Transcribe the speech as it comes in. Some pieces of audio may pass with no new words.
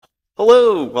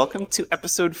Hello, welcome to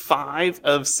episode 5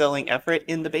 of Selling Everett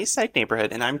in the Bayside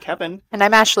Neighborhood, and I'm Kevin. And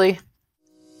I'm Ashley.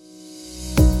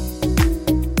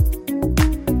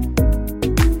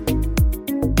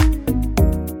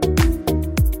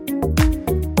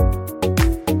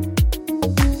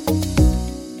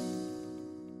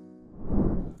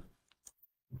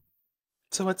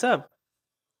 So what's up?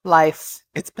 Life.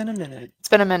 It's been a minute. It's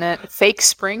been a minute. Fake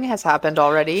spring has happened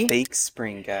already. Fake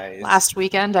spring, guys. Last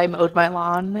weekend I mowed my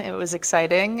lawn. It was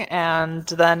exciting. And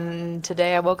then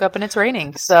today I woke up and it's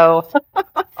raining. So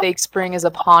fake spring is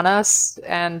upon us.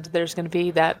 And there's going to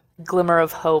be that glimmer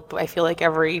of hope. I feel like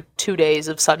every 2 days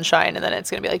of sunshine. And then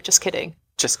it's going to be like, just kidding.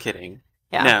 Just kidding.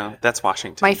 Yeah. No, that's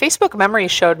Washington. My Facebook memory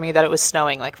showed me that it was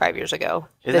snowing like 5 years ago.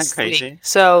 Isn't that crazy? Week.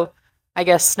 So I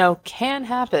guess snow can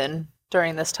happen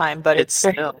during this time, but it's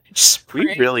still,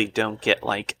 we really don't get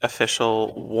like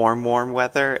official warm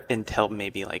weather until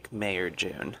maybe like May or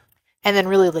June. And then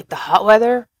really like the hot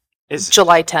weather is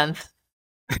July 10th,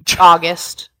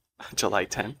 August. July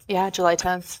 10th? Yeah, July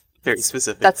 10th. Very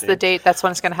specific. That's the date. That's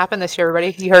when it's going to happen this year,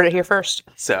 everybody. You heard it here first.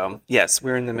 So, yes,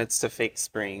 we're in the midst of fake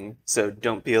spring, so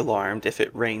don't be alarmed if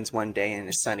it rains one day and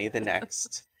it's sunny the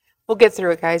next. We'll get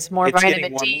through it, guys. More It's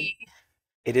vitamin D.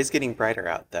 It is getting brighter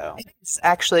out, though. It's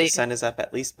actually... The sun is up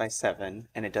at least by 7,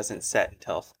 and it doesn't set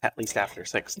until at least after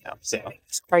 6 now. So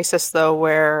It's crisis, though,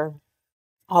 where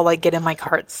I'll like get in my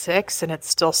car at 6 and it's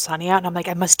still sunny out, and I'm like,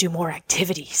 I must do more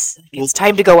activities. It's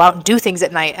time to go out and do things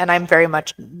at night, and I'm very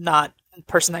much not a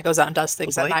person that goes out and does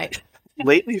things at night.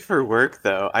 Lately for work,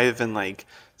 though, I've been like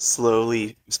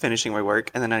slowly finishing my work,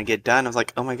 and then I get done, I was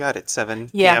like, oh my god, it's 7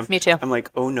 Yeah, p.m. me too. I'm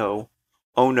like, oh no,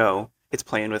 it's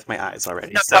playing with my eyes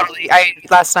already. No, so. totally.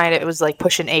 Last night it was like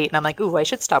pushing 8, and I'm like, ooh, I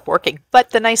should stop working. But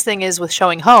the nice thing is with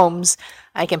showing homes,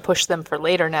 I can push them for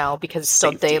later now because it's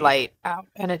still Safety. daylight out,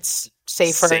 and it's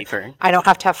safer. Safer. I don't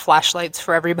have to have flashlights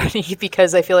for everybody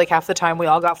because I feel like half the time we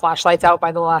all got flashlights out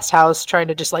by the last house trying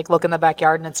to just like look in the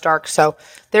backyard and it's dark. So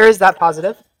there is that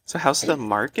positive. So how's the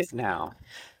market now?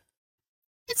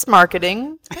 It's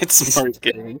marketing. It's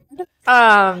marketing.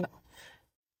 I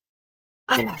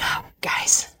don't know,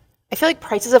 guys. I feel like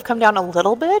prices have come down a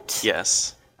little bit.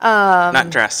 Yes. Not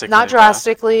drastically. Not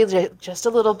drastically, just a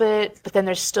little bit. But then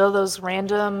there's still those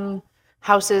random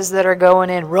houses that are going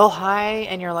in real high,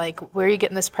 and you're like, where are you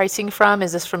getting this pricing from?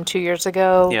 Is this from 2 years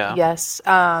ago? Yeah. Yes.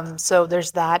 So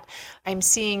there's that. I'm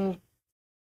seeing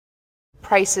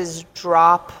prices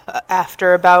drop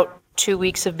after about 2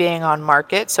 weeks of being on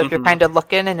market. So if you're kind of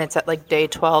looking and it's at like day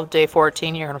 12, day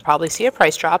 14, you're going to probably see a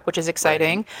price drop, which is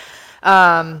exciting. Right.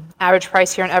 Average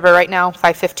price here in Everett right now,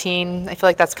 $515. I feel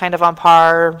like that's kind of on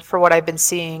par for what I've been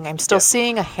seeing. I'm still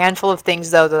seeing a handful of things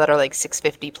though that are like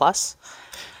 $650 plus.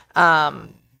 A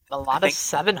lot of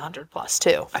 $700 plus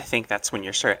too. I think that's when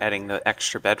you start adding the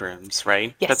extra bedrooms,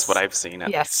 right? Yes. That's what I've seen.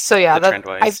 Yes. So yeah,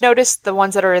 trend-wise. I've noticed the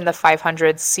ones that are in the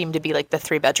 500s seem to be like the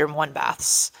 3-bedroom,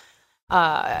 1-baths.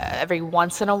 Every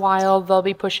once in a while they'll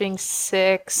be pushing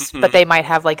 6, but they might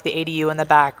have like the ADU in the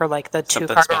back or like the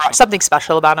 2-car garage, something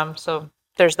special about them. So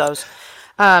there's those.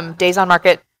 Days on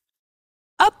market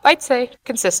up, I'd say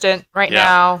consistent right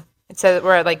now. It says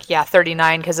we're at like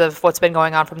 39 because of what's been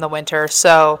going on from the winter.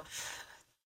 So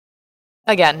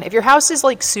again, if your house is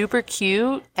like super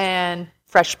cute and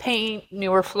fresh paint,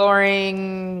 newer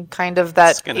flooring, kind of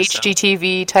that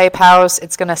HGTV type house,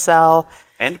 it's gonna sell.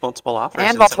 And multiple offers.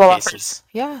 And multiple offers.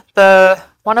 Yeah.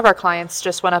 One of our clients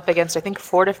just went up against, I think,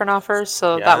 4 different offers.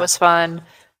 So that was fun.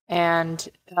 And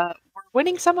we're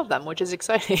winning some of them, which is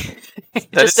exciting.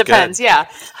 It just depends. Good. Yeah.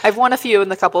 I've won a few in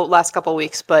the last couple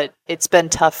weeks, but it's been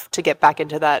tough to get back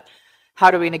into that. How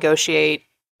do we negotiate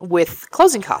with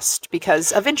closing costs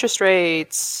because of interest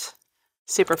rates?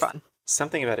 Super fun.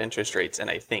 Something about interest rates, and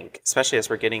I think, especially as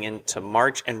we're getting into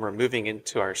March and we're moving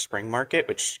into our spring market,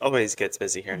 which always gets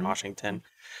busy here in Washington,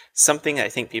 something I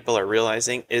think people are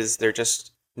realizing is they're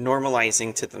just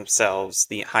normalizing to themselves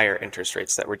the higher interest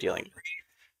rates that we're dealing with.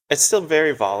 It's still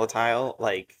very volatile.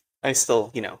 Like, I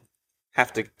still,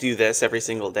 have to do this every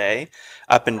single day,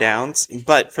 up and downs,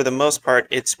 but for the most part,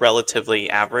 it's relatively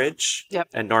average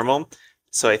and normal.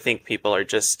 So I think people are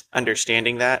just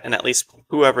understanding that, and at least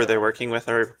whoever they're working with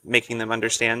are making them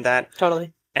understand that.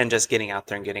 Totally. And just getting out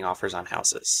there and getting offers on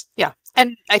houses. Yeah.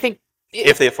 And I think...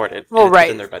 if they afford it. Well, right.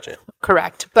 Within their budget.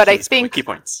 Correct. But I think... key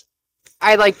points.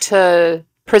 I like to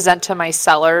present to my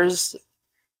sellers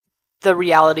the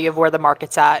reality of where the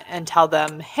market's at and tell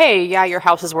them, hey, yeah, your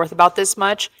house is worth about this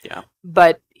much. Yeah.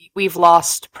 But we've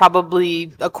lost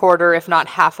probably a quarter, if not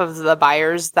half of the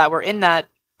buyers that were in that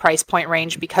price point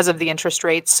range because of the interest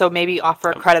rates. So maybe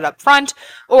offer credit up front,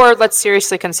 or let's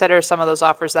seriously consider some of those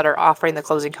offers that are offering the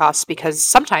closing costs, because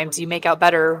sometimes you make out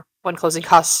better when closing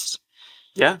costs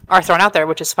Yeah. are thrown out there,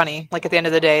 which is funny. Like at the end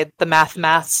of the day, the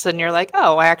maths, and you're like,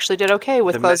 oh, I actually did okay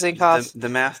with closing costs. The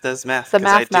math does math The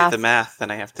because I math do math. the math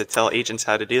and I have to tell agents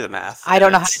how to do the math. I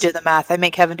don't know how to do the math. I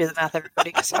make Kevin do the math,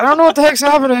 everybody. 'Cause I don't know what the heck's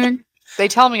happening. They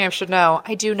tell me I should know.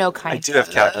 I do know kind I of. do have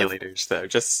calculators though,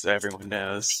 just so everyone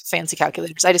knows. Fancy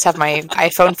calculators. I just have my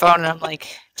iPhone phone, and I'm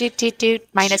like, doot, doot, doot,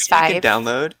 minus You 5. can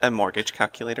download a mortgage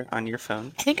calculator on your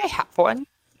phone. I think I have one.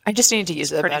 I just need to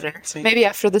use it pretty better. fancy. Maybe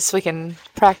after this we can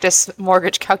practice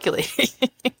mortgage calculating.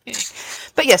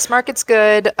 But yes, market's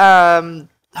good.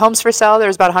 Homes for sale,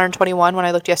 there's about 121 when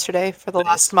I looked yesterday for the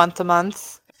last month to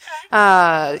month.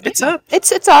 It's up.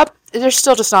 It's up. There's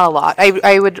still just not a lot.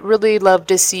 I would really love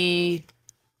to see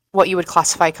what you would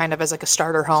classify kind of as like a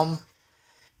starter home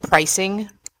pricing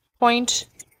point.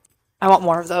 I want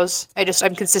more of those.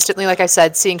 I'm consistently, like I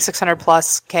said, seeing 600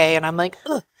 plus K, and I'm like,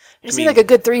 ugh. I just need like a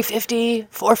good 350,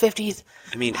 450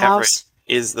 I mean, house.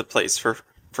 Everett is the place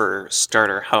for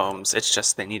starter homes. It's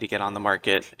just they need to get on the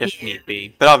market if need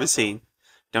be. But obviously,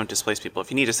 don't displace people. If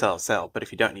you need to sell, sell. But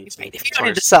if you don't need to, If you don't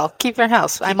need to sell, keep your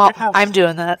house. I'm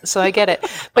doing that, so I get it.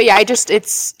 But yeah,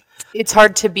 it's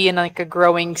hard to be in like a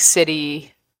growing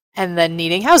city and then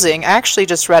needing housing. I actually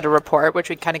just read a report, which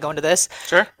we kind of go into this.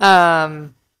 Sure.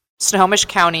 Snohomish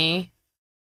County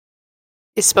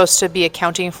is supposed to be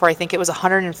accounting for, I think it was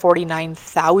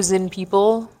 149,000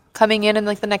 people coming in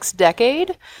like the next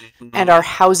decade, and our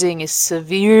housing is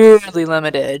severely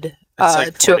limited. It's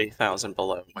like 40,000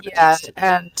 below. Yeah,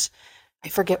 and I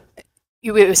forget.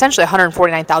 Essentially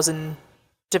 149,000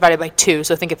 divided by 2.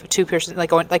 So think of 2 person,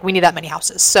 like we need that many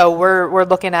houses. So we're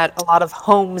looking at a lot of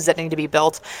homes that need to be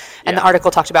built. And the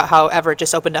article talked about how Everett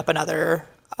just opened up another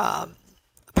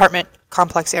apartment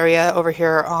complex area over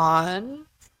here on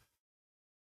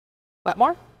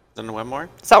Wetmore. Is it Wetmore?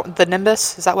 Is that the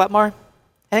Nimbus? Is that Wetmore?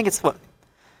 I think it's what.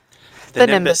 The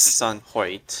Nimbus is on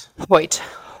Hoyt. Hoyt.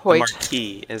 The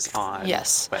Marquee is on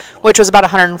Wetmore. Which was about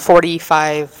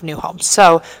 145 new homes.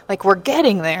 So, like, we're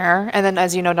getting there. And then,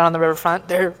 as you know, down on the riverfront,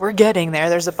 we're getting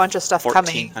there. There's a bunch of stuff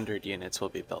coming. 1,400 units will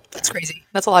be built there. That's crazy.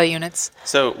 That's a lot of units.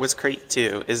 So, what's great,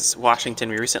 too, is Washington,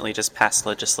 we recently just passed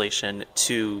legislation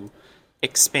to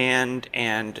expand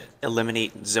and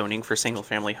eliminate zoning for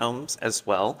single-family homes as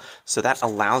well. So that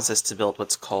allows us to build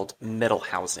what's called middle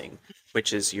housing,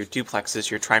 which is your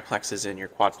duplexes, your triplexes, and your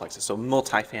quadplexes. So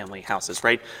multifamily houses,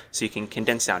 right? So you can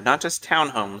condense down not just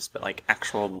townhomes, but like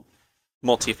actual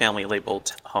multifamily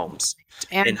labeled homes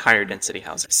in higher density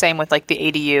housing. Same with like the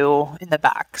ADU in the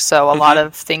back. So a lot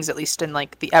of things, at least in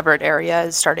like the Everett area,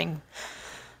 is starting.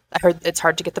 I heard it's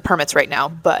hard to get the permits right now,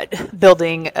 but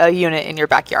building a unit in your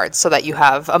backyard so that you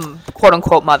have a quote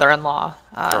unquote mother-in-law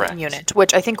unit,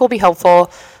 which I think will be helpful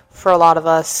for a lot of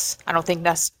us. I don't think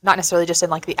not necessarily just in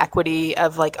like the equity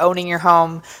of like owning your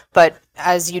home, but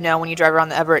as you know, when you drive around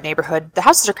the Everett neighborhood, the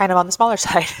houses are kind of on the smaller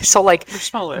side. So like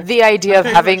the idea of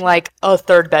having like a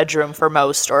third bedroom for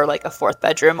most, or like a fourth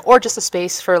bedroom, or just a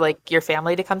space for like your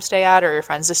family to come stay at or your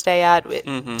friends to stay at,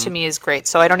 to me is great.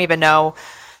 So I don't even know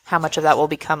how much of that will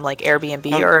become like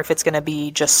Airbnb or if it's going to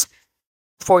be just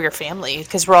for your family,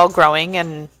 because we're all growing,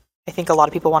 and I think a lot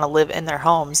of people want to live in their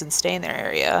homes and stay in their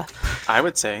area. I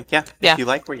would say, if you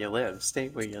like where you live, stay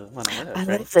where you want to live. I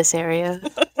love this area.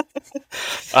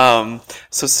 So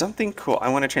something cool, I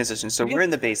want to transition. So we're in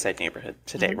the Bayside neighborhood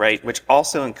today, right? Which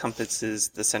also encompasses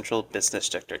the central business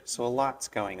district. So a lot's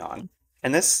going on.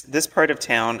 And this part of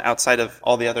town, outside of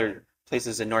all the other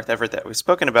places in North Everett that we've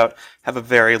spoken about, have a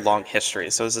very long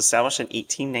history. So it was established in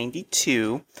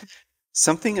 1892.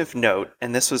 Something of note,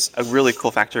 and this was a really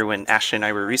cool factor when Ashley and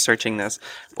I were researching this,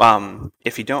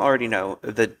 if you don't already know,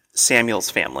 the Samuels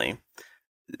family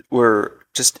were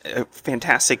just a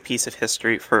fantastic piece of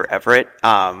history for Everett.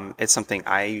 It's something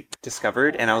I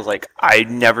discovered, and I was like, I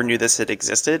never knew this had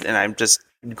existed, and I'm just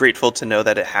grateful to know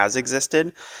that it has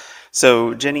existed.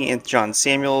 So Jennie and John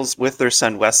Samuels, with their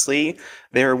son Wesley,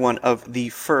 they are one of the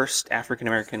first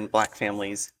African-American Black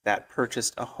families that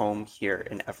purchased a home here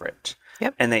in Everett.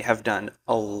 Yep. And they have done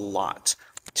a lot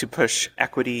to push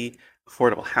equity,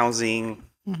 affordable housing,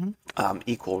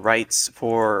 equal rights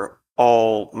for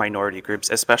all minority groups,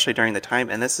 especially during the time.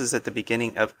 And this is at the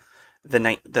beginning of the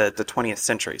 20th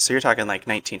century. So you're talking like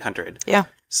 1900. Yeah.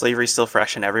 Slavery's still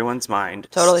fresh in everyone's mind.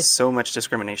 Totally. So much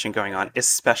discrimination going on,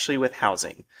 especially with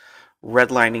housing.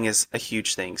 Redlining is a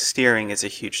huge thing. Steering is a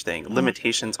huge thing.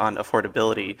 Limitations on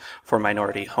affordability for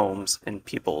minority homes and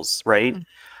peoples, right?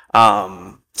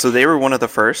 So they were one of the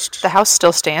first. The house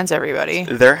still stands, everybody.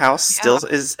 Their house still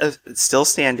is still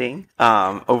standing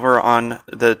over on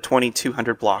the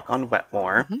 2200 block on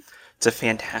Wetmore. It's a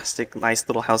fantastic, nice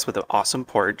little house with an awesome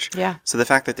porch. Yeah. So the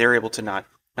fact that they're able to not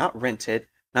rent it,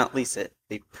 not lease it,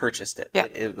 they purchased it. Yeah.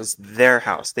 It was their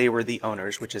house. They were the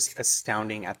owners, which is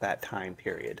astounding at that time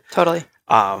period. Totally.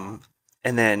 And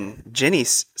then Jennie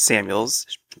Samuels,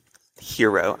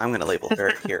 hero, I'm going to label her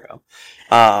a hero.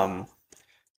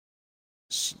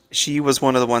 She was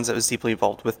one of the ones that was deeply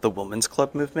involved with the women's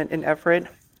club movement in Everett.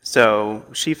 So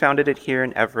she founded it here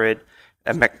in Everett,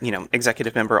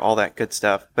 executive member, all that good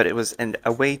stuff. But it was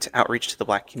a way to outreach to the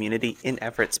Black community in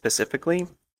Everett specifically,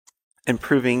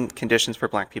 improving conditions for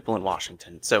Black people in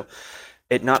Washington. So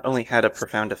it not only had a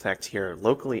profound effect here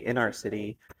locally in our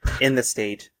city, in the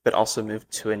state, but also moved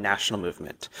to a national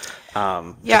movement.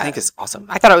 I think is awesome.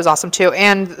 I thought it was awesome too.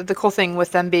 And the cool thing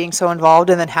with them being so involved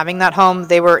and then having that home,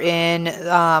 they were in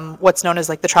what's known as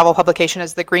like the travel publication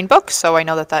as the Green Book. So I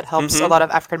know that helps a lot of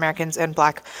African Americans and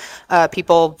Black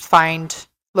people find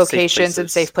locations and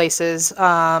safe places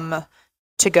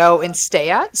to go and stay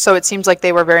at. So it seems like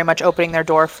they were very much opening their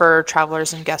door for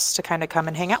travelers and guests to kind of come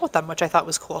and hang out with them, which I thought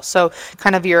was cool. So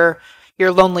kind of your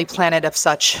Lonely Planet of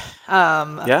such.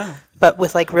 But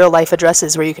with like real life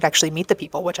addresses where you could actually meet the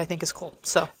people, which I think is cool.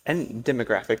 So and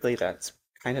demographically, that's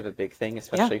kind of a big thing,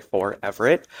 especially for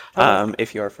Everett.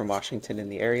 If you're from Washington in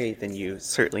the area, then you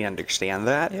certainly understand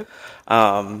that. Yep.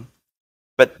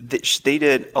 But they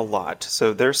did a lot.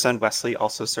 So their son Wesley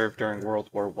also served during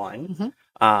World War One,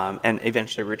 and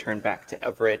eventually returned back to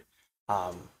Everett.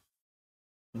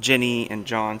 Jennie and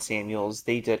John Samuels,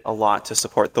 they did a lot to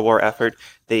support the war effort.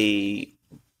 They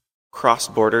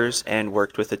crossed borders and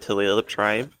worked with the Tulalip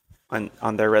tribe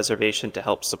on their reservation to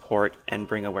help support and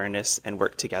bring awareness and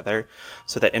work together,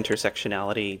 so that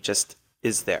intersectionality just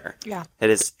is there. Yeah,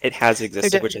 it has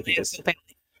existed, which I think is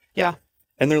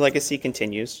and their legacy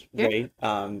continues, right?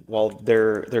 While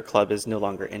their club is no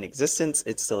longer in existence,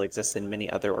 it still exists in many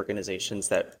other organizations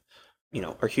that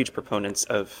are huge proponents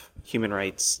of human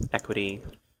rights, equity,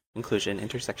 inclusion,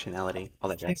 intersectionality, all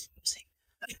that jazz.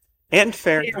 And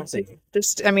fair housing.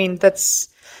 Just, I mean,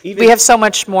 we have so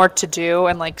much more to do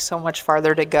and like so much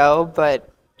farther to go, but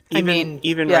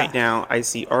right now, I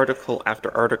see article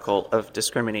after article of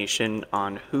discrimination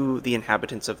on who the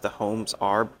inhabitants of the homes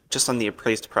are, just on the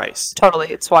appraised price. Totally,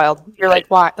 it's wild. You're like,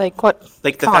 why? Like, what?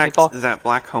 Like the fact that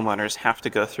Black homeowners have to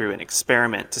go through an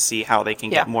experiment to see how they can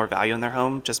get more value in their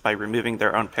home just by removing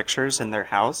their own pictures in their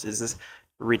house is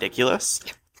ridiculous.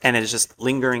 And it is just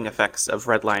lingering effects of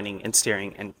redlining and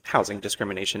steering and housing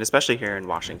discrimination, especially here in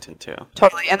Washington, too.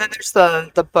 Totally. And then there's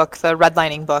the book, the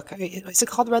redlining book. Is it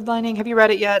called Redlining? Have you read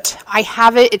it yet? I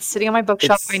have it. It's sitting on my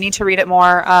bookshelf. I need to read it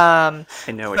more. I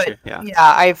know what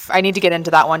I need to get into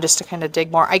that one just to kind of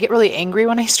dig more. I get really angry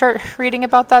when I start reading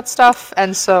about that stuff.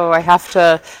 And so I have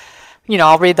to,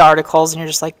 I'll read the articles and you're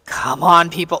just like, come on,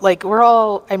 people. Like,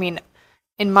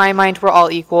 in my mind, we're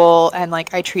all equal. And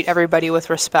like, I treat everybody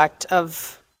with respect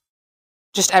of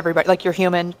just everybody, like you're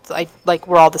human, like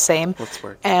we're all the same.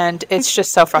 And it's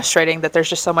just so frustrating that there's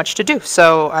just so much to do.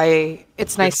 So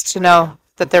it's nice to know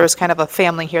that there was kind of a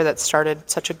family here that started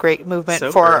such a great movement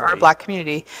for our Black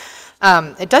community.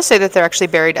 It does say that they're actually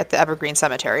buried at the Evergreen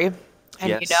Cemetery.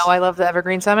 And I love the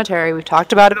Evergreen Cemetery. We've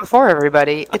talked about it before,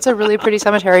 everybody. It's a really pretty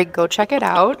cemetery. Go check it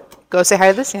out. Go say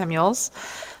hi to the Samuels.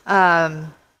 I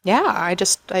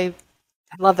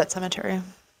love that cemetery.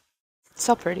 It's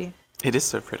so pretty. It is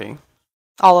so pretty.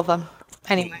 All of them.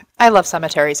 Anyway, I love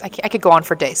cemeteries. I could go on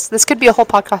for days. This could be a whole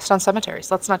podcast on cemeteries.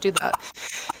 Let's not do that.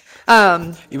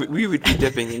 We would be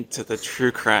dipping into the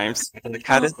true crimes. Like,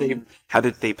 how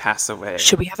did they pass away?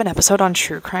 Should we have an episode on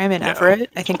true crime in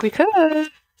Everett? I think we could.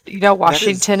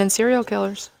 Washington and serial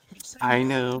killers. I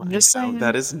know. I'm just saying.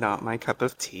 That is not my cup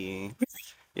of tea. Really?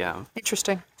 Yeah.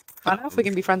 Interesting. I don't know if we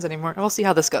can be friends anymore. We'll see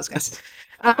how this goes, guys.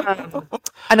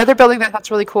 Another building that's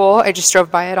really cool. I just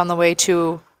drove by it on the way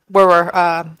to where we're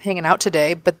hanging out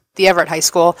today, but the Everett High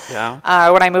School.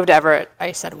 Yeah. When I moved to Everett,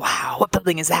 I said, wow, what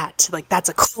building is that? Like, that's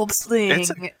a cool building.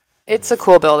 It's a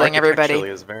cool building, everybody. It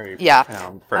is very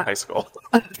profound for high school.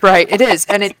 Right, it is.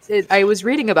 And I was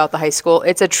reading about the high school.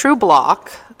 It's a true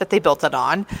block that they built it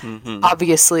on. Mm-hmm.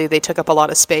 Obviously, they took up a lot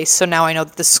of space. So now I know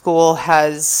that the school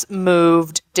has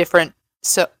moved different.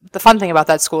 So the fun thing about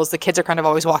that school is the kids are kind of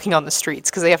always walking on the streets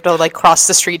because they have to like cross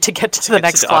the street to get to the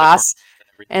next class.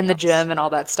 And the gym and all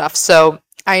that stuff. So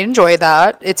I enjoy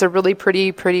that. It's a really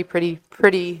pretty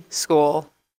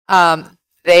school.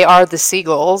 They are the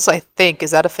Seagulls, I think. Is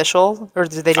that official? Or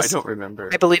do they just... I don't remember.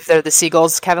 I believe they're the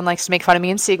Seagulls. Kevin likes to make fun of me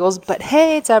and Seagulls, but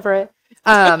hey, it's Everett.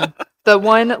 The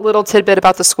one little tidbit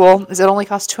about the school is it only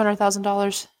costs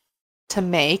 $200,000 to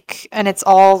make, and it's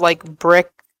all like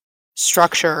brick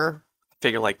structure. I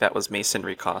figure like that was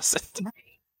masonry costs.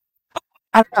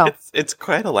 I don't know. It's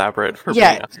quite elaborate for being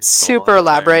Yeah, a high it's school super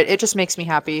elaborate. environment. It just makes me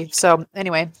happy. So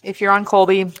anyway, if you're on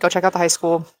Colby, go check out the high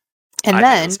school, and I think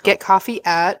then it's get cool. coffee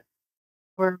at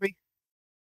where are we?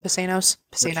 Pisanos,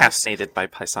 We're Pisanos, caffeinated by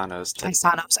paisanos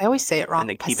Paisanos. I always say it in wrong.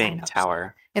 the Key Bank Paisanos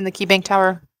Tower. in the Key Bank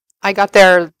Tower. I got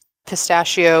their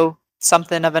pistachio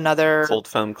something of another. Cold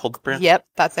foam, cold brew. Yep,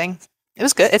 that thing. It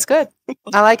was good. It's good.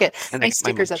 I like it. And My I got my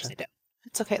sticker's matcha. upside down.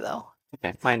 It's okay though.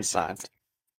 Okay, mine's not.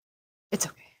 It's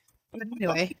okay. But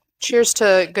anyway, cheers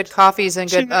to good coffees and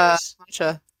good Cheers.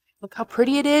 matcha. Look how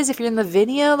pretty it is if you're in the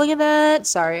video. Look at that.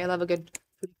 Sorry, I love a good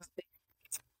coffee.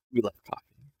 We love coffee.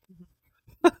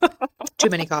 Too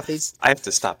many coffees. I have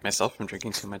to stop myself from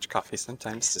drinking too much coffee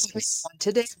sometimes. Just Wait, 'cause one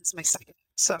today is my second.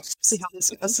 So see how this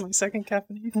this goes. is my second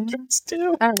caffeinated drinks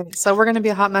too. All right, so we're gonna be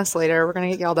a hot mess later. We're gonna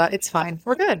get yelled at. It's fine.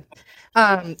 We're good.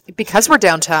 Because we're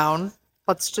downtown,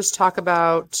 let's just talk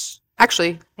about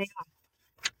actually hang on.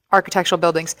 Architectural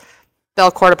buildings.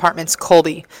 Belcourt Apartments,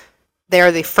 Colby. They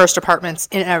are the first apartments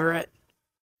in Everett.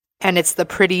 And it's the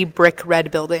pretty brick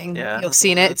red building. Yeah. You've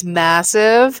seen it. It's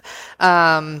massive.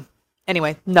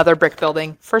 Anyway, another brick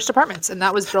building. First apartments. And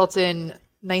that was built in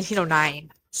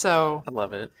 1909. So, I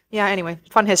love it. yeah, anyway,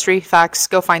 fun history, facts.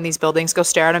 Go find these buildings. Go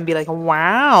stare at them and be like,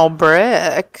 wow,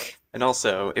 brick. And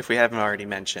also, if we haven't already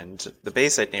mentioned, the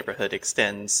Bayside neighborhood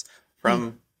extends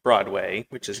from Broadway,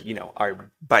 which is,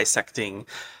 our bisecting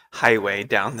highway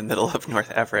down the middle of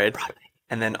North Everett,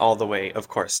 and then all the way, of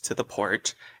course, to the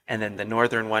port. And then the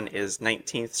northern one is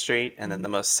 19th Street, and then the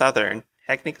most southern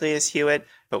technically is Hewitt,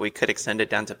 but we could extend it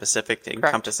down to Pacific,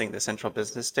 encompassing the central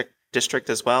business district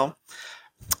as well.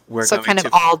 We're So going kind of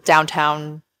to, all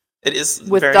downtown it is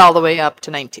with very all the way up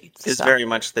to 19th. is So. very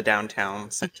much the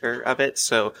downtown center of it.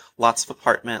 So lots of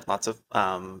apartment, lots of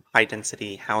high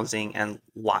density housing, and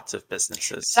lots of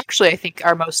businesses. It's actually, I think,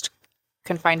 our most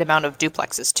confined amount of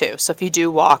duplexes too. So if you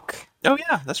do walk Oh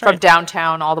yeah, that's from right.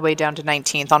 downtown all the way down to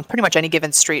 19th on pretty much any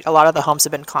given street, a lot of the homes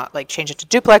have been changed into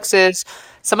duplexes.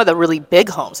 Some of the really big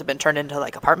homes have been turned into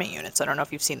like apartment units. I don't know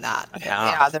if you've seen that.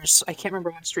 Yeah. There's I can't remember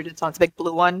what street it's on. It's a big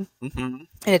blue one, hmm and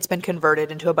it's been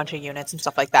converted into a bunch of units and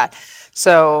stuff like that.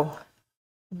 So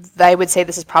I would say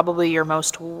this is probably your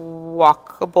most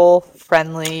walkable,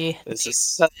 friendly This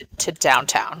is neighborhood to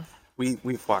downtown.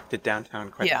 we've walked it downtown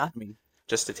quite. Yeah. I mean,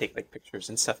 just to take like pictures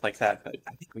and stuff like that. But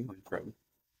I think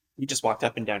we just walked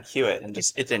up and down Hewitt, and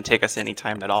it didn't take us any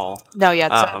time at all. No, yeah,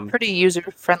 it's a Um, pretty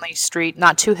user-friendly street,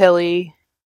 not too hilly,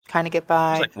 kind of get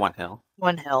by. It's like one hill.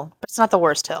 One hill, but it's not the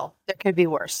worst hill. There could be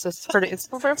worse. It's pretty. It's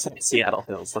Seattle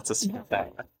Hills. Let's assume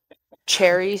that.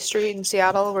 Cherry Street in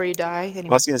Seattle where you die. Well, I Anyway,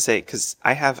 was gonna say because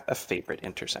I have a favorite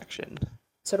intersection,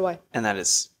 so do I. and that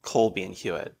is Colby and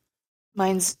Hewitt.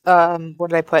 Mine's what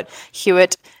did I put?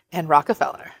 Hewitt and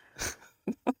Rockefeller.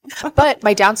 But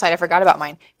my downside, I forgot about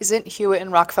mine. Isn't Hewitt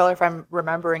and Rockefeller? If I'm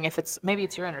remembering, if it's maybe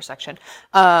it's your intersection.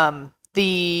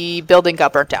 The building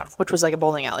got burnt down, which was like a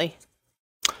bowling alley.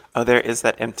 Oh, there is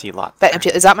that empty lot. That empty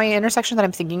is that my intersection that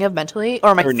I'm thinking of mentally, or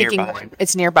am I Or thinking nearby. one?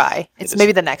 It's nearby? It's is-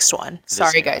 maybe the next one. is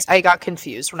Sorry, nearby. guys, I got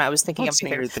confused when I was thinking of What's my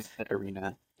near favorite. that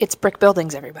arena? It's brick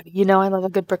buildings, everybody. You know I love a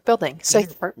good brick building. So Near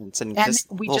apartments and and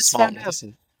just we little just small found out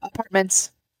Madison.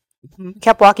 apartments. Mhm. We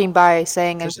kept walking by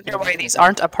saying, I There's wonder why these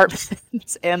aren't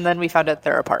apartments. And then we found out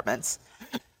they're apartments.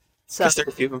 So Because there are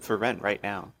a few of them for rent right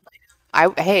now.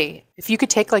 hey, if you could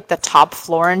take like the top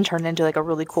floor and turn it into like a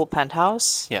really cool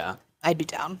penthouse, Yeah, I'd be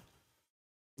down.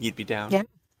 you'd be down. Yeah.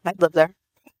 I'd live there.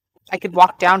 I could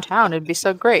walk downtown. It'd be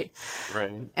so great.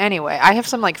 Right. Anyway, I have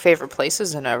some like favorite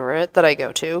places in Everett that I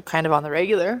go to kind of on the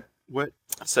regular. What?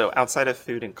 So outside of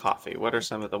food and coffee, what are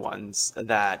some of the ones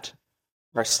that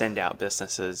are standout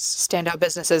businesses? Standout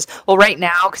businesses. Well, right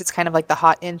now, because it's kind of like the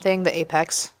hot in thing, the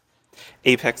Apex.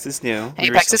 Apex is new. We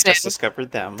Apex is recently just new.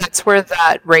 discovered them. That's where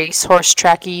that racehorse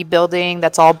tracky building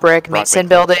that's all brick, Broadway Mason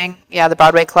Club. building. Yeah, the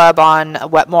Broadway Club on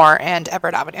Wetmore and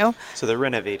Everett Avenue. So they're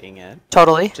renovating it,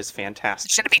 Totally. which is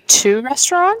fantastic. There's going to be 2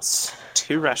 restaurants.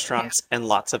 2 restaurants and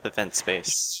lots of event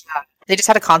space. They just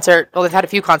had a concert. Well, they've had a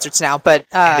few concerts now, but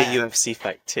And a UFC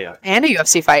fight too. and a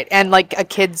UFC fight and like a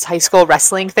kids' high school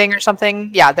wrestling thing or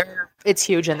something. Yeah, it's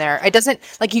huge in there. It doesn't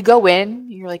like you go in,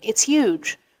 you're like it's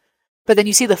huge, but then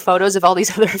you see the photos of all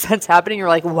these other events happening. You're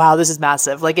like, wow, this is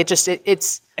massive. Like it's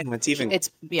And what's even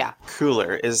yeah.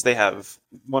 cooler is they have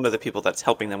one of the people that's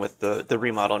helping them with the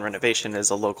remodel and renovation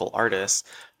is a local artist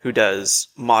who does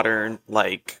modern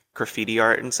like graffiti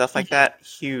art and stuff like that.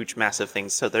 Huge, massive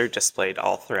things. So they're displayed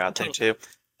all throughout there too.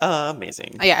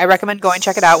 Amazing. Yeah, I recommend going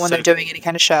check it out when So they're doing any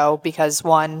kind of show because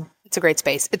one, it's a great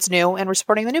space. It's new and we're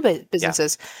supporting the new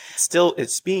businesses. Still,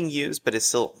 it's being used, but it's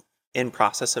still in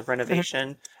process of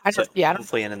renovation. So I don't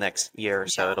hopefully in the next year or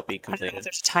so it'll be I don't know if completed.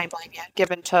 there's a timeline yet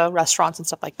given to restaurants and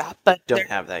stuff like that, but Don't they're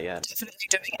have that yet. definitely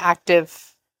doing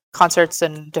active concerts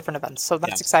and different events, so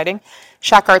that's Yeah. exciting.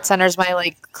 Schack Art Center is my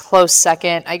like close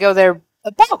second. I go there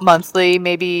about monthly,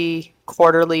 maybe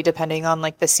quarterly, depending on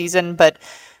like the season, but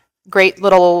great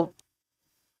little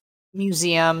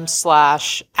museum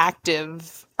slash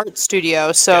active art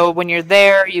studio. So when you're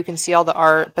there, you can see all the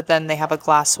art, but then they have a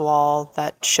glass wall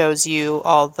that shows you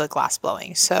all the glass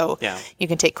blowing. So Yeah. you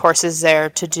can take courses there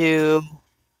to do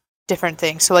different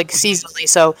things. So like seasonally,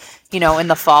 so in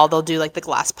the fall they'll do like the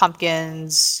glass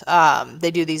pumpkins.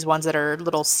 They do these ones that are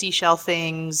little seashell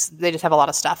things. They just have a lot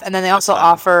of stuff. And then they also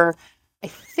offer, I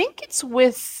think it's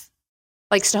with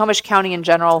like Snohomish County in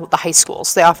general, the high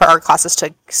schools. They offer art classes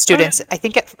to students, I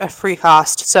think at a free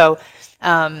cost. So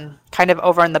kind of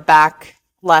over in the back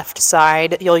left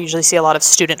side, you'll usually see a lot of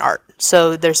student art.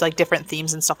 So there's like different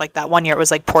themes and stuff like that. One year it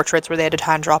was like portraits where they had to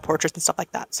hand draw portraits and stuff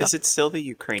like that. So Is it still the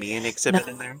Ukrainian exhibit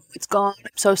in there? it's gone.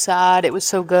 I'm so sad. It was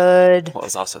so good. Well,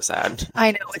 it's also sad.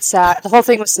 I know it's sad. The whole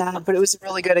thing was sad, but it was a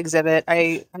really good exhibit.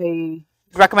 I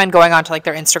recommend going onto like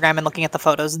their Instagram and looking at the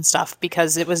photos and stuff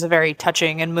because it was a very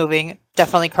touching and moving,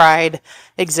 definitely cried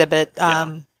exhibit.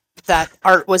 That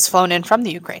art was flown in from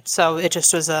the Ukraine. So it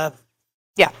just was a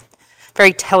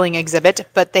very telling exhibit,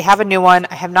 but they have a new one.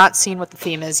 I have not seen what the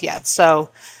theme is yet, so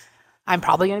I'm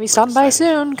probably going to be stopping by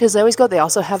soon because I always go. They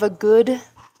also have a good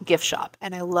gift shop,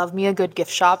 and I love me a good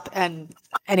gift shop. And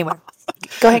anyway,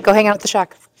 go hang out at the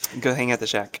Shack. Go hang out at the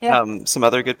Shack. Yeah. Some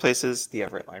other good places. The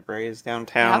Everett Library is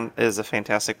downtown. Is a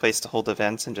fantastic place to hold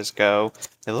events and just go.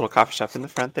 A little coffee shop in the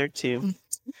front there too.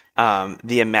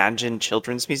 The Imagine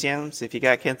Children's Museums, if you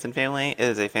got kids and family,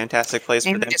 is a fantastic place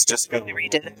for them to just go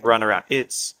run around.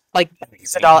 It's like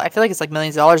millions of dollars. I feel like it's like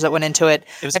millions of dollars that went into it.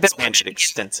 It was I've been expanded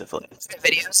extensively.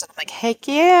 videos, and I'm like, heck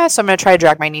yeah! So I'm gonna try to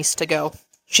drag my niece to go.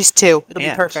 She's 2. It'll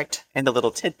be perfect. And a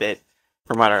little tidbit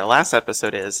from what our last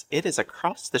episode is, it is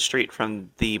across the street from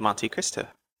the Monte Cristo.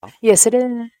 Yes, it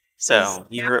is. So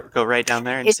you go right down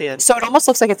there and see it. So it almost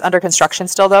looks like it's under construction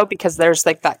still, though, because there's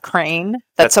like that crane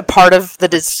that's a part of the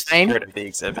design. Part of the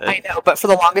exhibit. I know, but for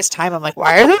the longest time, I'm like,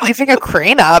 why are they leaving a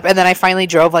crane up? And then I finally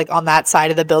drove like on that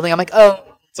side of the building. I'm like, oh,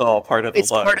 it's all part of the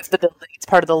it's look. part of the building. It's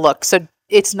part of the look. So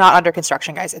it's not under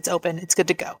construction, guys. It's open. It's good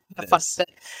to go. Have fun with it.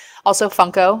 Also,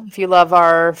 Funko. If you love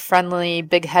our friendly,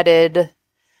 big-headed,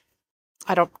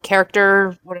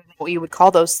 character. What don't know what you would call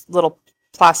those little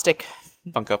plastic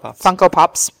Funko Pops. Funko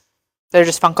Pops. They're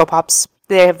just Funko Pops.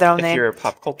 They have their own If name. you're a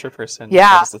pop culture person,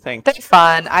 Yeah. that's the thing. They're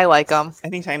fun. I like them.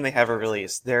 Anytime they have a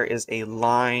release, there is a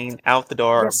line out the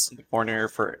door in the corner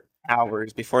for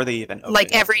hours before they even open.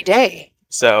 Like every day.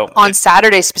 So On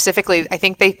Saturdays specifically, I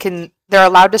think they're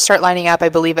allowed to start lining up, I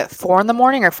believe, at 4 in the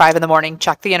morning or 5 in the morning.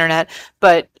 Check the internet.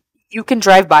 But you can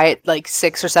drive by it like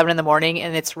 6 or 7 in the morning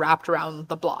and it's wrapped around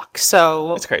the block.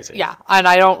 So it's crazy. yeah. And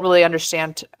I don't really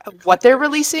understand what they're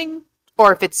releasing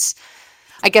or if it's,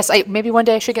 I guess maybe one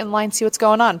day I should get in line and see what's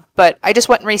going on. But I just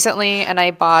went recently and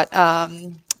I bought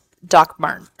Doc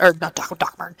from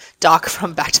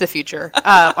Back to the Future.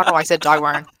 I don't know why I said Doc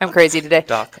Martin. I'm crazy today.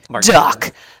 Doc Martin.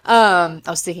 Doc. I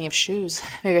was thinking of shoes.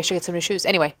 Maybe I should get some new shoes.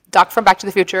 Anyway, Doc from Back to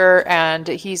the Future, and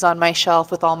he's on my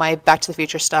shelf with all my Back to the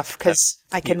Future stuff because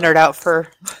I can nerd out for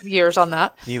years on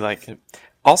that. You like it.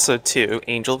 Also, too,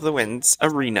 Angel of the Winds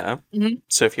Arena. Mm-hmm.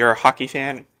 So if you're a hockey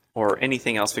fan or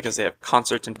anything else, because they have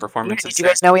concerts and performances. Did you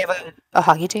guys know we have a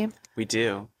hockey team? We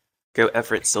do. Go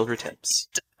Everett Silvertips.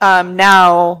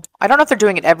 Now, I don't know if they're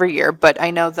doing it every year, but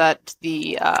I know that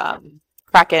the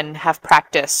Kraken have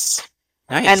practiced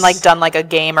and like done like a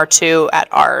game or two at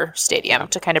our stadium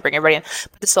to kind of bring everybody in.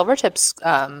 But the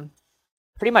Silvertips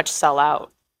pretty much sell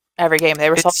out every game. They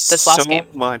were sold this last game.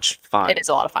 It's so much fun. It is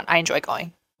a lot of fun. I enjoy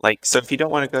going. Like, so if you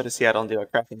don't want to go to Seattle and do a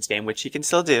Kraken's game, which you can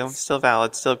still do, still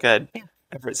valid, still good,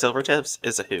 Everett Silvertips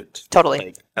is a hoot.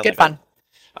 Totally. Good fun.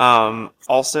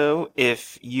 Also,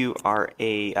 if you are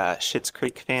a Schitt's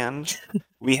Creek fan,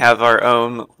 we have our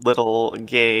own little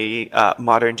gay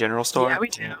modern general store. Yeah, we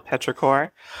do.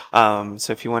 Petrichor.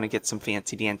 So if you want to get some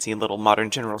fancy dancy little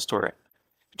modern general store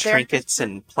trinkets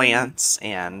and plants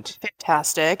and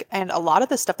fantastic. And a lot of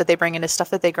the stuff that they bring in is stuff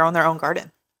that they grow in their own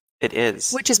garden. It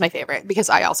is. Which is my favorite because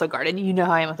I also garden. You know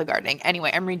how I am with the gardening.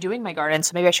 Anyway, I'm redoing my garden,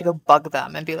 so maybe I should go bug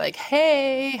them and be like,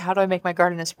 hey, how do I make my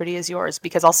garden as pretty as yours?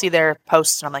 Because I'll see their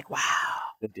posts and I'm like,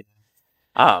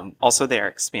 wow. Also, they are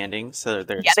expanding, so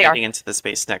they're expanding into the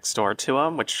space next door to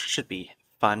them, which should be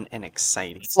fun and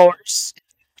exciting. Floors,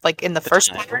 like in the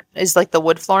first part, is like the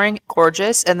wood flooring,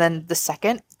 gorgeous, and then the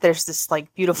second, there's this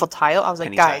like beautiful tile. I was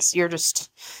like, guys, you're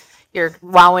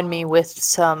wowing me with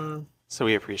some So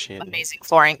we appreciate it. Amazing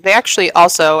flooring. They actually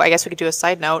also, I guess we could do a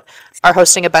side note, are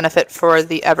hosting a benefit for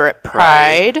the Everett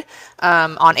Pride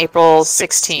on April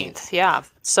 16th. Yeah.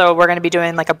 So we're going to be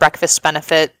doing like a breakfast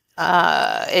benefit.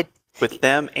 With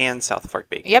them and South Fork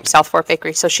Bakery. Yep, South Fork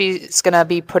Bakery. So she's going to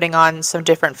be putting on some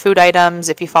different food items.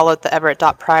 If you follow the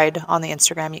Everett.Pride on the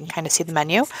Instagram, you can kind of see the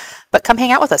menu. But come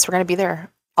hang out with us. We're going to be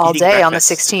there all day on the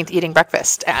 16th eating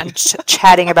breakfast and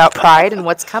chatting about Pride and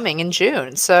what's coming in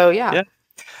June. So, yeah.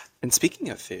 And speaking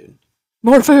of food.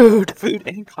 More food. Food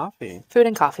and coffee. Food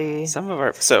and coffee. So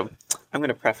I'm going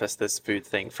to preface this food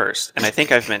thing first. And I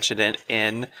think I've mentioned it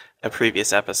in a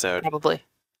previous episode. Probably.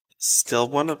 Still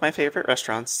one of my favorite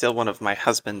restaurants. Still one of my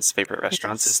husband's favorite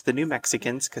restaurants is the New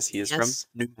Mexicans because he is from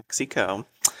New Mexico.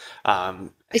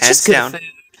 It's just good food.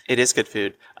 It is good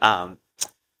food.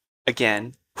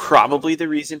 Again, probably the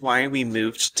reason why we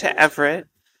moved to Everett.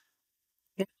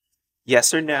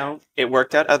 Yes or no? It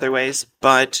worked out other ways,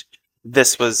 but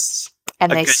this was a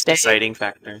good deciding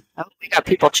factor. Oh, we got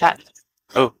people chatting.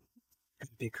 Oh,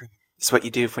 it's what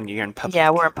you do when you're in public. Yeah,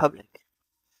 we're in public.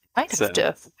 Might have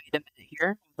to wait a minute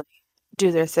here.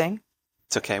 Do their thing.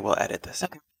 It's okay. We'll edit this.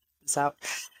 Okay. It's out.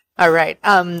 All right.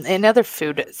 In other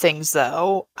food things,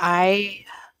 though,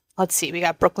 let's see. We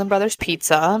got Brooklyn Brothers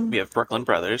Pizza. We have Brooklyn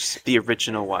Brothers, the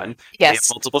original one. Yes. They have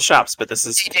multiple shops, but this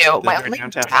is... They do. My only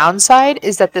downside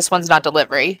is that this one's not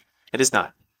delivery. It is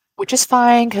not. Which is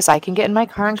fine, because I can get in my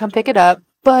car and come pick it up.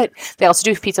 But they also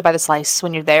do pizza by the slice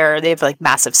when you're there. They have like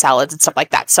massive salads and stuff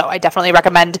like that. So I definitely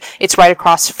recommend. It's right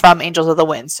across from Angels of the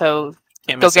Wind. So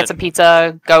go get some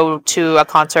pizza, go to a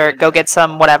concert, go get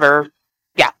some whatever.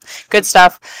 Yeah, good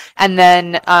stuff. And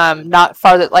then not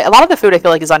farther, like a lot of the food I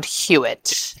feel like is on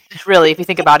Hewitt. Really, if you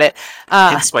think about it.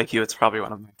 That's why Hewitt's probably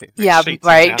one of my favorites. Yeah,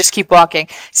 right. Just keep walking.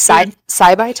 Sai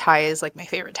Bai Thai is like my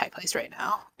favorite Thai place right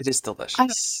now. It is delicious. I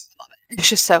love it. It's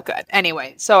just so good.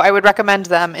 Anyway, so I would recommend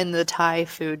them in the Thai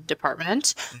food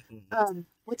department. Mm-hmm.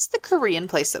 What's the Korean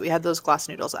place that we had those glass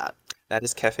noodles at? That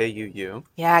is Cafe Yu Yu.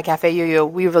 Yeah, Cafe Yu Yu.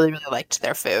 We really, really liked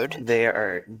their food. They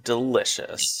are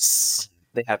delicious.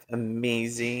 They have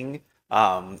amazing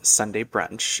Sunday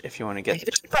brunch if you want to get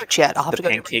the brunch yet. I'll have to go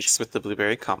pancakes with the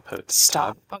blueberry compote.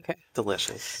 Stop. Okay.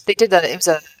 Delicious. They did that. It was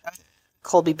a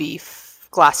Colby beef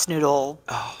glass noodle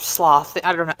sloth.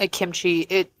 I don't know.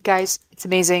 Kimchi. Guys, it's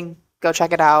amazing. Go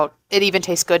check it out. It even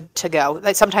tastes good to go.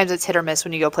 Like sometimes it's hit or miss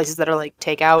when you go places that are like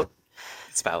takeout.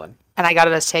 It's valid. And I got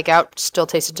it as takeout. Still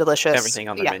tasted delicious. Everything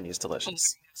on the menu is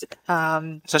delicious.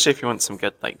 Especially if you want some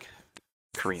good like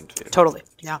Korean food. Totally.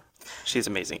 Yeah. She's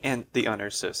amazing, and the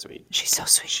owner's so sweet. She's so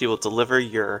sweet. She will deliver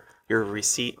your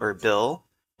receipt or bill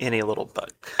in a little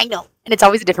book. I know, and it's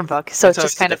always a different book, so it's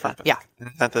just kind of fun. Yeah.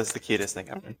 That's the cutest thing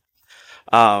ever.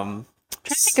 I'm trying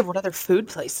to think of what other food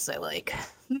places I like.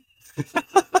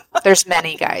 There's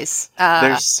many, guys.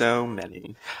 There's so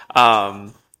many.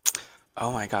 Oh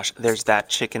my gosh, there's that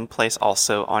chicken place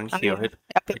also on Hewitt,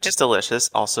 which is delicious.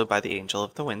 Also by the Angel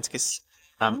of the Winds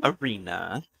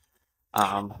Arena.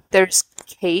 There's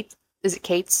Kate. Is it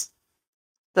Kate's?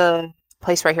 The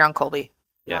place right here on Colby.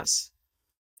 Yes.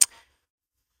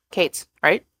 Kate's,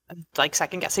 right? I'm like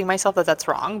second guessing myself that that's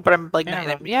wrong, but I'm like,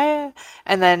 yeah.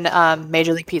 And then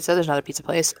Major League Pizza. There's another pizza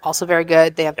place, also very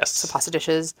good. They have some pasta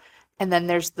dishes. And then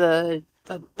there's the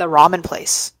ramen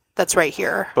place that's right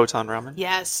here. Botan Ramen?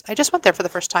 Yes. I just went there for the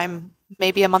first time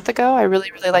maybe a month ago. I really,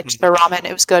 really liked their ramen.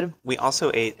 It was good. We also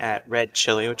ate at Red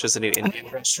Chili, which is a new Indian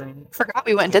restaurant. Forgot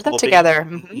we went and did them together.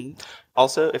 Mm-hmm.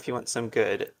 Also, if you want some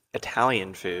good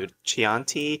Italian food,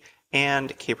 Chianti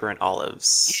and Caper and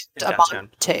Olives.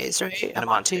 Amontes, right?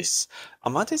 Amontes.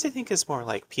 Amontes, I think, is more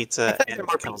like pizza and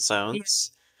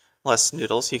calzones. Less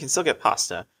noodles. You can still get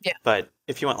pasta. Yeah. But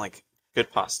if you want like good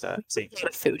pasta, say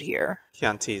food here.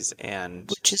 Chianti's and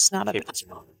which is not a big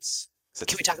deal.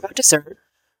 Can we talk about dessert?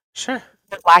 Sure.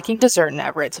 We're lacking dessert in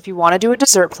Everett. So if you want to do a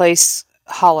dessert place,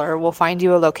 holler. We'll find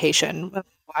you a location.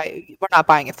 We're not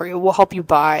buying it for you. We'll help you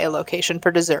buy a location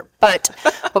for dessert. But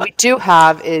what we do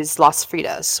have is Las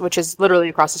Fritas, which is literally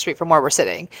across the street from where we're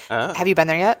sitting. Oh. Have you been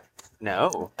there yet?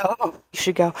 No. Oh, you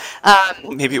should go.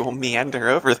 Maybe we'll meander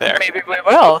over there. Maybe we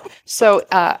will. So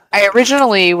I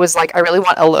originally was like, I really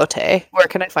want elote. Where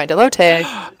can I find elote?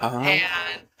 And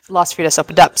Las Fritas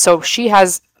opened up. So she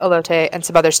has elote and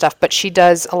some other stuff, but she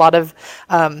does a lot of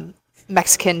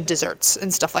Mexican desserts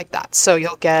and stuff like that. So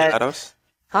you'll get... Helados?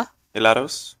 Huh?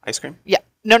 Helados? Ice cream? Yeah.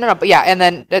 No. But yeah, and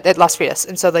then at Las Fritas.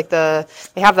 And so like they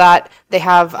have that. They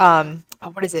have,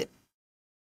 what is it?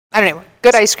 I don't know,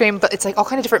 good ice cream, but it's like all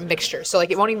kind of different mixtures. So like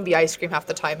it won't even be ice cream half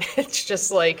the time. It's just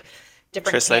like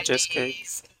different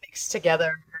candies mixed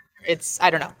together. I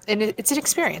don't know. And it's an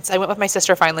experience. I went with my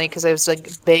sister finally because I was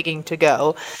like begging to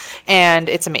go, and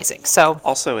it's amazing. So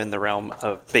Also in the realm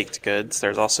of baked goods,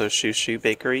 there's also Choux Choux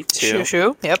Bakery too. Choux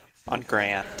Choux, yep. On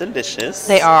Grand. Delicious.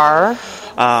 They are.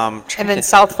 Um, And then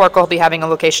South Fork will be having a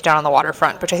location down on the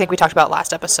waterfront, which I think we talked about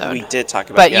last episode. we did talk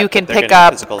about But yeah, you can they're pick getting a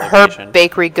up physical her location.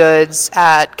 bakery goods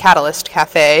at Catalyst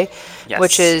Cafe, Yes.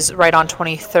 which is right on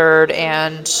 23rd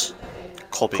and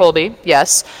Colby. Colby.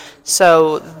 Yes.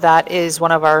 So that is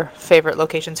one of our favorite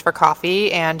locations for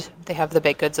coffee, and they have the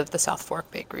baked goods of the South Fork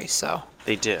Bakery. So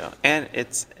They do. And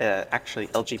it's actually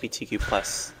LGBTQ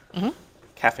plus Mm-hmm.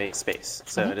 cafe space.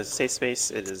 So it is a safe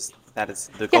space. That is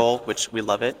the goal, which we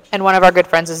love it. And one of our good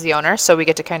friends is the owner, so we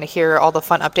get to kind of hear all the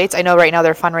fun updates. I know right now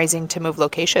they're fundraising to move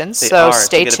locations, They so are, to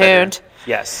stay get a better- tuned.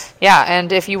 Yes. Yeah,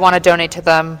 and if you want to donate to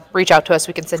them, reach out to us.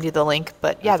 We can send you the link.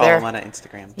 But yeah, Follow they're them on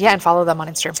Instagram. yeah, and follow them on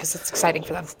Instagram because it's exciting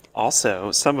for them.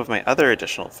 Also, some of my other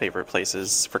additional favorite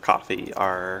places for coffee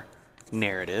are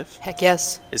Narrative. Heck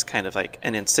yes. Is kind of like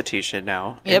an institution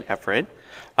now Yep. in Everett.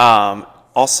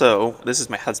 Also, this is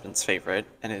my husband's favorite,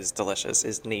 and it is delicious,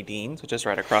 is Nadines, which is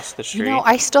right across the street. You know,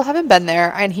 I still haven't been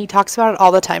there, and he talks about it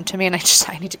all the time to me, and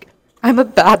I need to. I'm a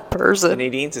bad person.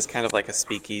 Nadine's is kind of like a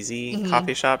speakeasy Mm-hmm.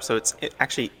 coffee shop, so it's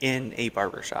actually in a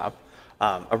barber shop.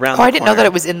 Around Oh, the I didn't know that corner.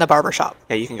 it was in the barber shop.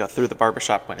 Yeah, you can go through the barber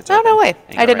shop when it's Oh, open. no way.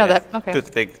 and I go didn't know right that. Okay.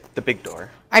 Through the big door.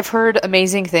 I've heard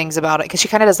amazing things about it because she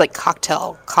kind of does like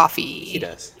cocktail coffee. He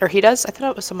does. Or he does? I thought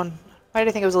it was someone. Why did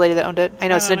I think it was a lady that owned it? I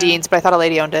know it's don't know. Nadine's, but I thought a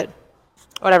lady owned it.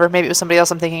 Whatever. Maybe it was somebody else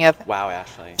I'm thinking of. Wow,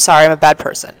 Ashley. Sorry, I'm a bad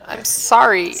person. I'm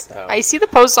sorry. So- I see the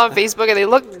posts on Facebook and they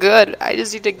look good. I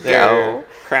just need to Their go.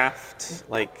 craft,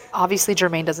 like, Obviously,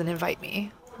 Jermaine doesn't invite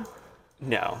me,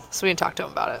 no. so we didn't talk to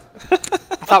him about it.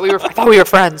 I thought we were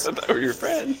friends. I'm I thought we were your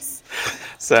friends.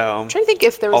 So, trying to think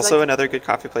if there was also like, another good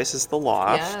coffee place is The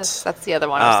Loft. yes, that's the other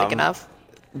one I was thinking of.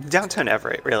 Downtown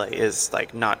Everett really is,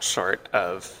 like, not short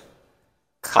of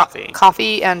coffee.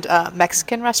 Coffee and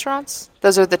Mexican restaurants.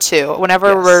 Those are the two. Whenever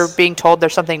Yes. we're being told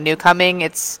there's something new coming,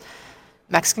 it's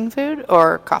Mexican food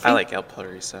or coffee. I like El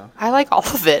Poderizo. I like all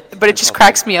of it, but it just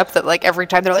cracks me up that like every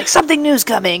time they're like something new's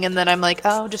coming, and then I'm like,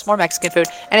 oh, just more Mexican food,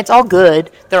 and it's all good.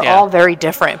 They're Yeah. all very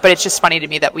different, but it's just funny to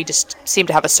me that we just seem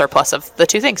to have a surplus of the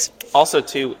two things. Also,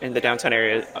 too, in the downtown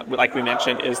area, like we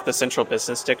mentioned, is the Central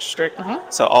Business District. Mm-hmm.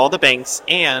 So all the banks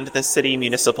and the city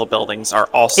municipal buildings are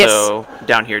also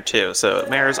down here, too. So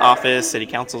mayor's office, city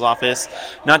council's office,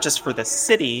 not just for the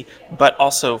city, but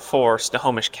also for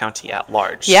Snohomish County at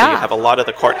large. So Yeah. you have a lot of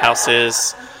the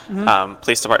courthouses,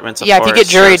 police departments, of Yeah, if you course, get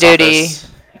jury sheriff's duty, office.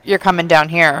 you're coming down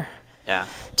here Yeah,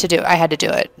 to do. I had to do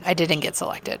it. I didn't get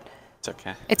selected. it's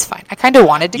okay. It's fine. I kind of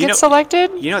wanted to You get know-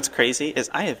 selected. You know what's crazy is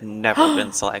I have never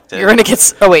been selected. You're gonna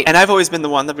get. Oh wait. And I've always been the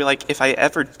one that'd be like, if I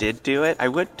ever did do it, I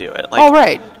would do it. Like, Oh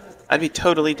right. I'd be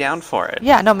totally down for it.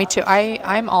 Yeah, no, me too.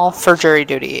 I'm all for jury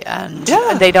duty, and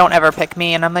they don't ever pick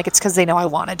me, and I'm like, it's because they know I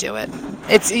want to do it.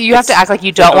 You have to act like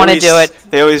you don't want to do it.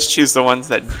 They always choose the ones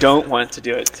that don't want to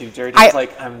do it too dirty. I- It's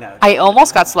like, I'm not. I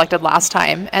almost got selected last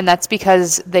time, and that's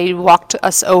because they walked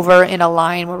us over in a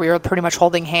line where we were pretty much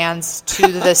holding hands to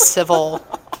the civil,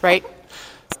 right?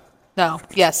 No,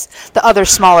 yes, the other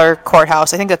smaller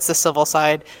courthouse. I think that's the civil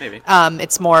side. Maybe.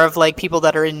 It's more of like people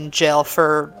that are in jail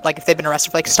for like if they've been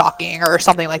arrested for like stalking or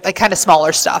something like kind of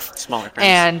smaller stuff. Smaller crimes.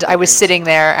 And I was sitting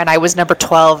there, and I was number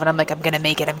 12, and I'm like, I'm gonna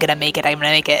make it, I'm gonna make it, I'm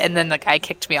gonna make it. And then the guy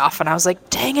kicked me off, and I was like,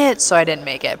 dang it! So I didn't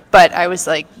make it. But I was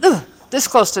like, ugh, this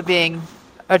close to being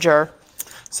a juror.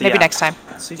 So, Maybe yeah. next time.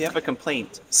 So you have a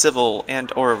complaint, civil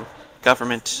and or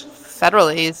government,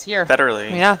 Federally is here.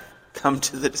 federally. Yeah. Come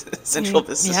to the Central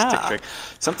Business yeah. District.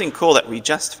 Something cool that we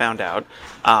just found out.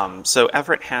 So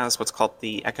Everett has what's called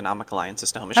the Economic Alliance of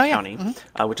Snohomish Oh, yeah. County,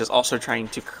 which is also trying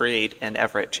to create an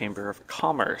Everett Chamber of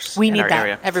Commerce We in need our that,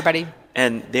 area. everybody.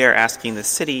 And they're asking the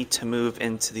city to move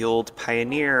into the old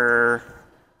Pioneer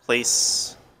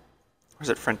place. Or is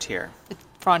it Frontier?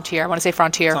 Frontier. I want to say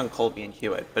Frontier. It's on Colby and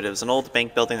Hewitt, but it was an old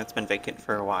bank building that's been vacant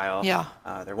for a while. Yeah.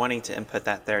 They're wanting to input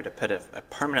that there to put a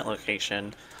permanent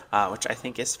location, which I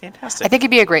think is fantastic. I think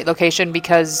it'd be a great location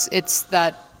because it's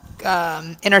that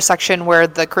intersection where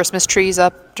the Christmas tree's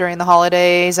up during the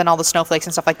holidays and all the snowflakes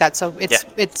and stuff like that. So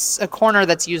it's a corner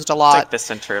that's used a It's lot. like the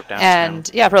center of downtown.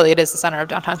 And yeah, really, it is the center of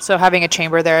downtown. So having a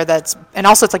chamber there and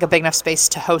also it's like a big enough space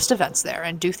to host events there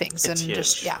and do things It's and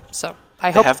just, huge. yeah. So I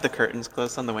They hope, have the curtains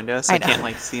closed on the windows, so I I know. can't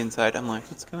like see inside. I'm like,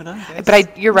 what's going on, guys?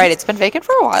 but you're right, it's been vacant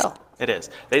for a while. It is.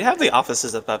 They have the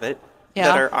offices above it Yeah.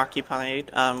 that are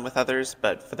occupied with others,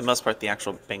 but for the most part, the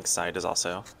actual bank side is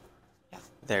also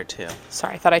there too.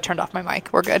 Sorry, I thought I turned off my mic.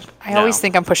 We're good. I No. always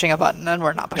think I'm pushing a button, and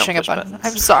we're not pushing a push button. buttons.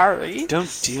 I'm sorry.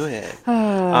 Don't do it.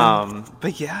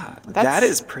 But yeah, that That's-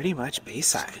 is pretty much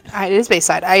Bayside. It is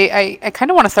Bayside. I kind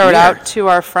of want to throw it Here. out to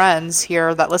our friends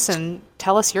here that listen.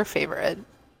 Tell us your favorite.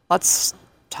 Let's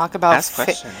talk about Ask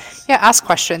questions. Yeah, ask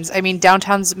questions. I mean,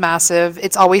 downtown's massive.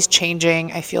 It's always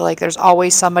changing. I feel like there's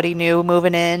always somebody new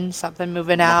moving in, something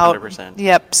moving out. 100%.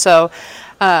 Yep. So,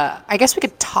 I guess we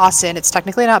could toss in. It's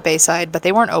technically not Bayside, but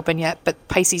they weren't open yet. But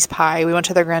Pisces Pie. We went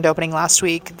to their grand opening last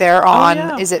week. They're on.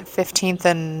 yeah. Is it 15th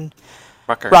and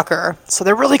Rucker. So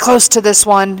they're really close to this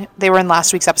one. They were in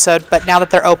last week's episode, but now that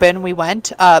they're open, we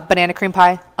went. Banana cream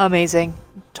pie, amazing,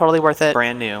 totally worth it.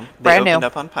 Brand new. They Brand new. opened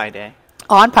up on Pi Day.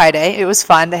 On Pie Day, it was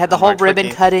fun. They had the whole March ribbon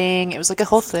 14th. cutting. It was like a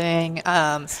whole thing.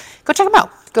 Go check them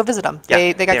out. Go visit them.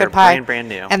 Yeah, they got they're good pie. brand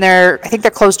new. And I think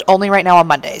they're closed only right now on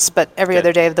Mondays, but every Good.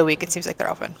 other day of the week it seems like they're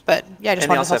open. But yeah, I just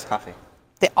And they wanted also to. have coffee.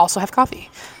 They also have coffee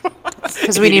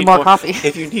because If we you need more coffee.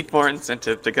 If you need more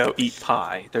incentive to go eat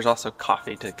pie, there's also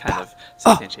coffee to kind of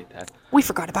substantiate that. We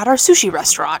forgot about our sushi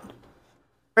restaurant.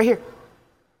 Right here.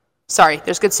 Sorry,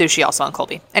 there's good sushi also on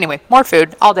Colby. Anyway, more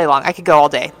food all day long. I could go all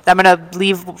day. I'm going to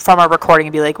leave from our recording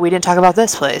and be like, we didn't talk about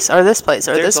this place or this place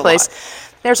or There's this a place.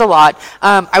 lot. There's a lot.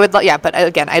 I would but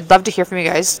again, I'd love to hear from you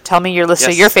guys. Tell me your list of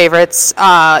Yes. your favorites. Is Give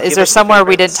there us your somewhere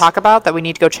we didn't favorites. talk about that we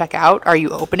need to go check out? Are you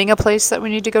opening a place that we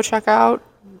need to go check out?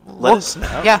 Let us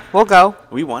know. Yeah, we'll go.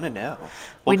 We want to know.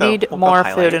 We need We'll go more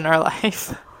highlight. food in our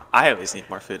life. I always need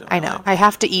more food in my I know. life. I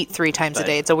have to eat 3 times a But-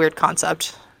 day. It's a weird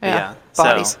concept. Yeah. So,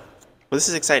 Bodies. well, this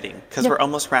is exciting because Yeah. we're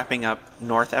almost wrapping up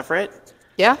North Everett.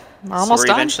 Yeah, we're So almost we're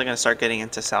done. eventually going to start getting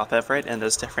into South Everett and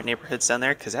those different neighborhoods down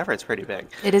there because Everett's pretty big.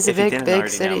 It is a if you big, didn't big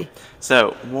already know. city.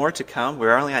 So more to come.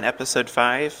 We're only on episode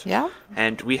 5. Yeah.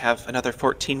 And we have another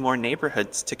 14 more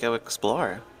neighborhoods to go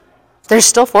explore. There's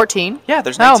still 14. Yeah,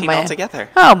 there's Oh, 19 man. altogether.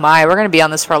 Oh my, we're gonna be on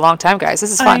this for a long time, guys.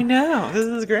 This is I fun. know. This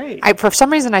is great. For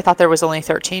some reason I thought there was only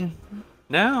 13.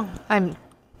 No,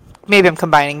 Maybe I'm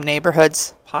combining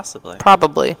neighborhoods. possibly.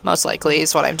 Probably, most likely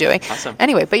is what I'm doing. Awesome.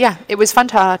 Anyway, but yeah, it was fun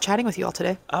chatting with you all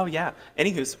today. Oh, yeah.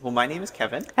 Anywho's, well, my name is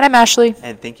Kevin, And I'm Ashley.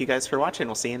 and thank you guys for watching.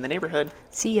 We'll see you in the neighborhood.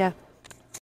 See ya.